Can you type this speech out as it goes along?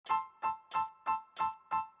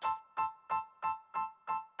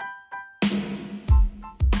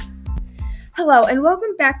Hello, and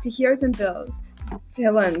welcome back to Heroes and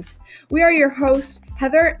Villains. We are your hosts,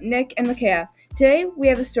 Heather, Nick, and Micaiah. Today, we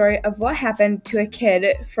have a story of what happened to a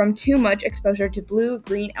kid from too much exposure to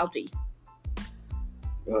blue-green algae.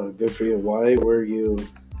 Good for you. Why were you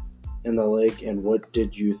in the lake, and what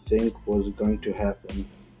did you think was going to happen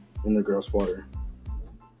in the gross water?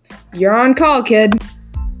 You're on call, kid.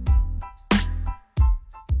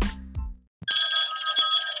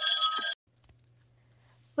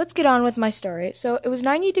 Let's get on with my story. So it was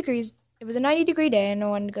 90 degrees. It was a 90-degree day and I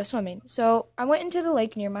wanted to go swimming. So I went into the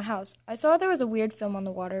lake near my house. I saw there was a weird film on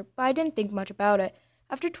the water, but I didn't think much about it.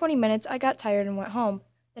 After 20 minutes, I got tired and went home.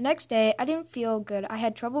 The next day, I didn't feel good. I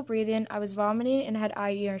had trouble breathing, I was vomiting, and had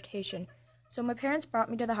eye irritation. So my parents brought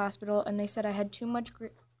me to the hospital and they said I had too much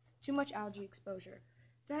algae exposure.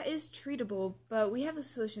 That is treatable, but we have a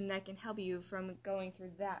solution that can help you from going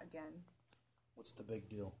through that again. What's the big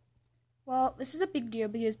deal? Well, this is a big deal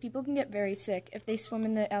because people can get very sick if they swim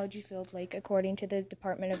in the algae-filled lake, according to the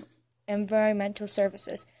Department of Environmental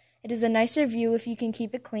Services. It is a nicer view if you can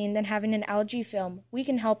keep it clean than having an algae film. We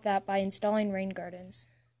can help that by installing rain gardens.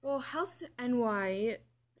 Well, Health NY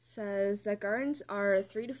says that gardens are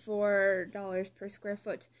 $3 to $4 per square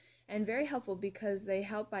foot and very helpful because they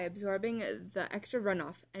help by absorbing the extra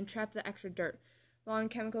runoff and trap the extra dirt, lawn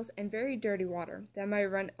chemicals, and very dirty water that might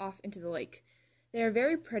run off into the lake. They are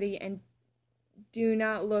very pretty and do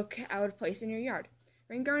not look out of place in your yard.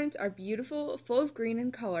 Rain gardens are beautiful, full of green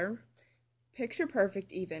and color, picture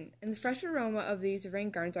perfect even, and the fresh aroma of these rain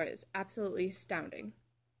gardens is absolutely astounding.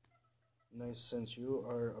 Nice, since you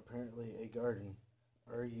are apparently a garden,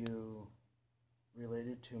 are you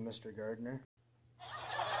related to Mr. Gardner?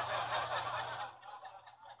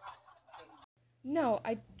 No,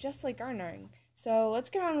 I just like gardening. So let's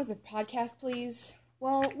get on with the podcast, please.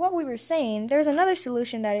 Well, what we were saying, there's another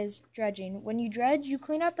solution that is dredging. When you dredge, you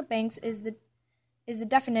clean out the banks is the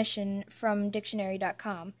definition from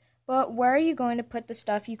dictionary.com. But where are you going to put the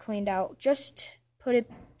stuff you cleaned out? Just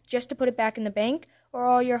to put it back in the bank, or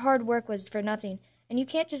all your hard work was for nothing? And you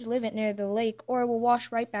can't just leave it near the lake or it will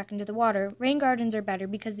wash right back into the water. Rain gardens are better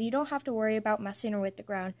because you don't have to worry about messing with the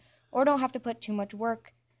ground or don't have to put too much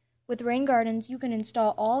work. With rain gardens, you can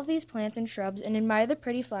install all of these plants and shrubs and admire the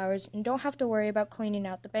pretty flowers and don't have to worry about cleaning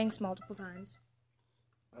out the banks multiple times.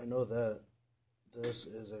 I know that this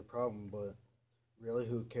is a problem, but really,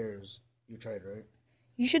 who cares? You tried, right?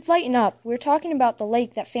 You should lighten up. We're talking about the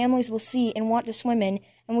lake that families will see and want to swim in,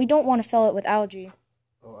 and we don't want to fill it with algae.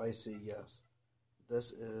 Oh, I see, yes.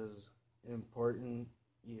 This is important,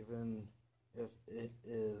 even if it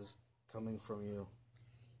is coming from you.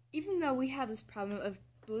 Even though we have this problem of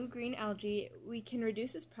blue-green algae, we can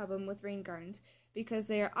reduce this problem with rain gardens because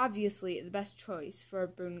they are obviously the best choice for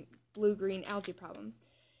a blue-green algae problem.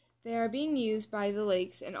 They are being used by the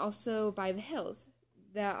lakes and also by the hills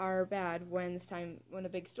that are bad when a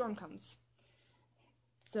big storm comes,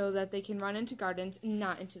 so that they can run into gardens and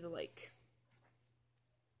not into the lake.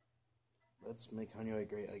 Let's make Hanoi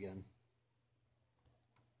great again.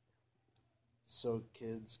 So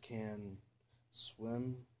kids can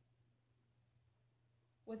swim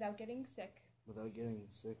without getting sick,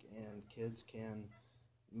 and kids can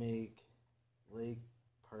make lake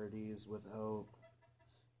parties without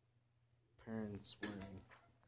parents swearing.